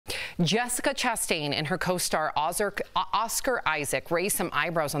Jessica Chastain and her co-star Oscar Isaac raised some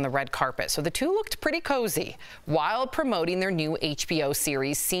eyebrows on the red carpet, so the two looked pretty cozy while promoting their new HBO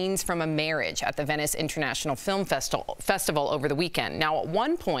series, Scenes from a Marriage, at the Venice International Film Festival over the weekend. Now, at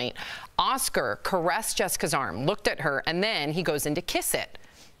one point, Oscar caressed Jessica's arm, looked at her, and then he goes in to kiss it.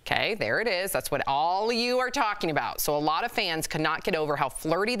 Okay, there it is. That's what all of you are talking about. So a lot of fans could not get over how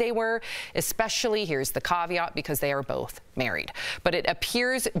flirty they were, especially, here's the caveat, because they are both married. But it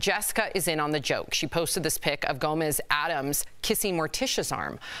appears Jessica is in on the joke. She posted this pic of Gomez Addams kissing Morticia's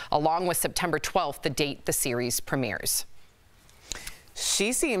arm, along with September 12th, the date the series premieres.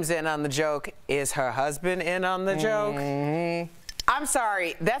 She seems in on the joke. Is her husband in on the joke? I'm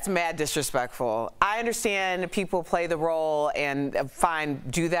sorry, that's mad disrespectful. I understand people play the role and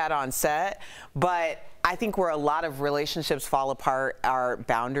do that on set, but I think where a lot of relationships fall apart are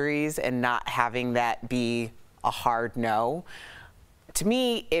boundaries and not having that be a hard no. To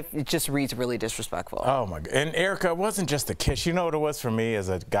me, it just reads really disrespectful. Oh my God. And Erica, it wasn't just the kiss. You know what it was for me as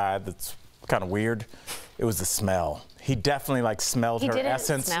a guy that's kind of weird? It was the smell. He definitely smelled her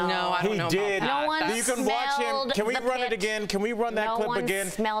essence. No, I don't know about that. No one You can watch him. Can we run it again? Can we run that clip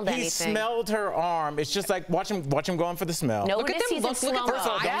again? Smelled anything. He smelled her arm. It's just like watch him going for the smell. No, look at them. Look at First of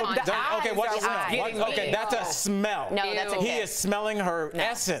all, okay, watch the smell. Okay, that's a smell. No, that's okay. He is smelling her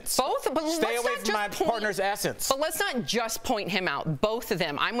essence. Both, but stay away from my partner's essence. But let's not just point him out. Both of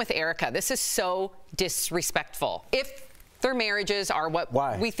them. I'm with Erica. This is so disrespectful. If their marriages are what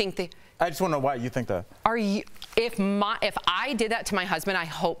we think they. I just want to know why you think that. Are you? If I did that to my husband, I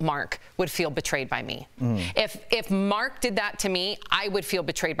hope Mark would feel betrayed by me. If Mark did that to me, I would feel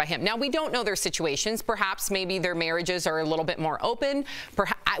betrayed by him. Now, we don't know their situations. Perhaps maybe their marriages are a little bit more open.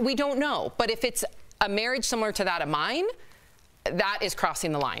 We don't know. But if it's a marriage similar to that of mine, that is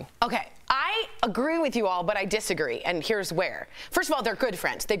crossing the line. Okay, I agree with you all, but I disagree, and here's where. First of all, they're good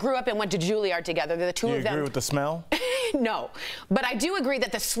friends. They grew up and went to Juilliard together. They're the two of them. You agree with the smell? No, but I do agree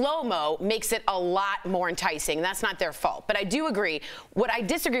that the slow-mo makes it a lot more enticing. That's not their fault, but I do agree. What I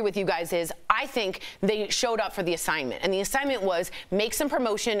disagree with you guys is I think they showed up for the assignment, and the assignment was make some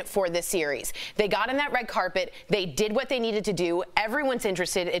promotion for this series. They got in that red carpet. They did what they needed to do. Everyone's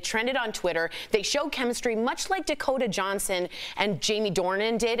interested. It trended on Twitter. They showed chemistry, much like Dakota Johnson and Jamie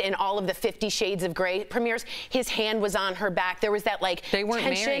Dornan did in all of the 50 Shades of Grey premieres. His hand was on her back. There was that they weren't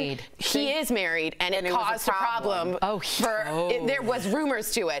tension. Married. He is married, and it caused a problem. There was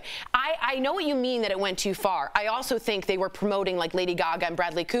rumors to it. I know what you mean that it went too far. I also think they were promoting like Lady Gaga and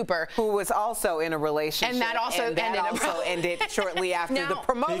Bradley Cooper, who was also in a relationship, and that also ended shortly after the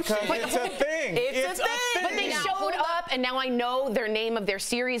promotion. Because it's a thing. It's a thing. But they showed up, and now I know their name of their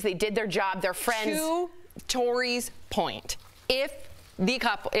series. They did their job. They're friends. To Tori's point, if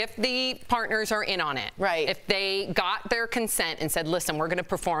the partners are in on it, right? If they got their consent and said, listen, we're going to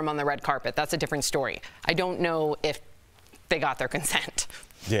perform on the red carpet, that's a different story. I don't know if they got their consent.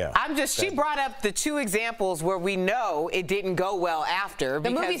 Yeah. She brought up the two examples where we know it didn't go well after. The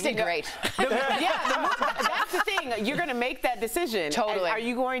movies did great. That's the thing. You're going to make that decision. Totally. Are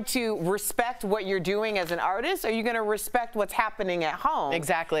you going to respect what you're doing as an artist? Or are you going to respect what's happening at home?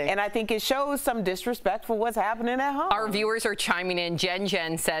 Exactly. And I think it shows some disrespect for what's happening at home. Our viewers are chiming in.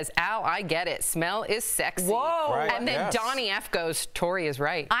 Jen says, Al, I get it. Smell is sexy. Whoa. Right. And then Donnie F goes, Tori is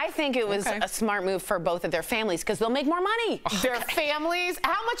right. I think it was a smart move for both of their families because they'll make more money. Their families?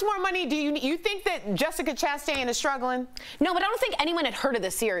 How much more money do you think that Jessica Chastain is struggling? No, but I don't think anyone had heard of the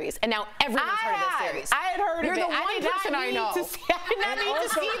series, and now everyone's heard of the series. I had heard You're of it. the one person I know. I did not need to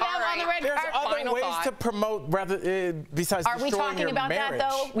see them on the red There's carpet. other ways to promote besides Are we destroying talking your about marriage. that,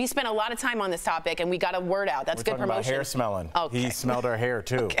 though? We spent a lot of time on this topic, and we got a word out. That's good promotion. About hair smelling. Okay. He smelled her hair,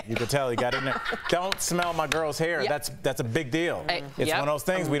 too. You could tell he got in there. Don't smell my girl's hair. That's a big deal. It's one of those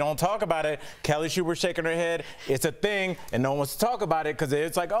things. We don't talk about it. Kelly Schubert shaking her head. It's a thing, and no one wants to talk about it because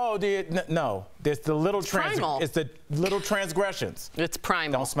it's like, oh, no. There's the little primal. It's the little transgressions. It's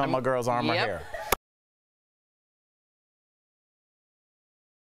primal. Don't smell my girl's arm or hair.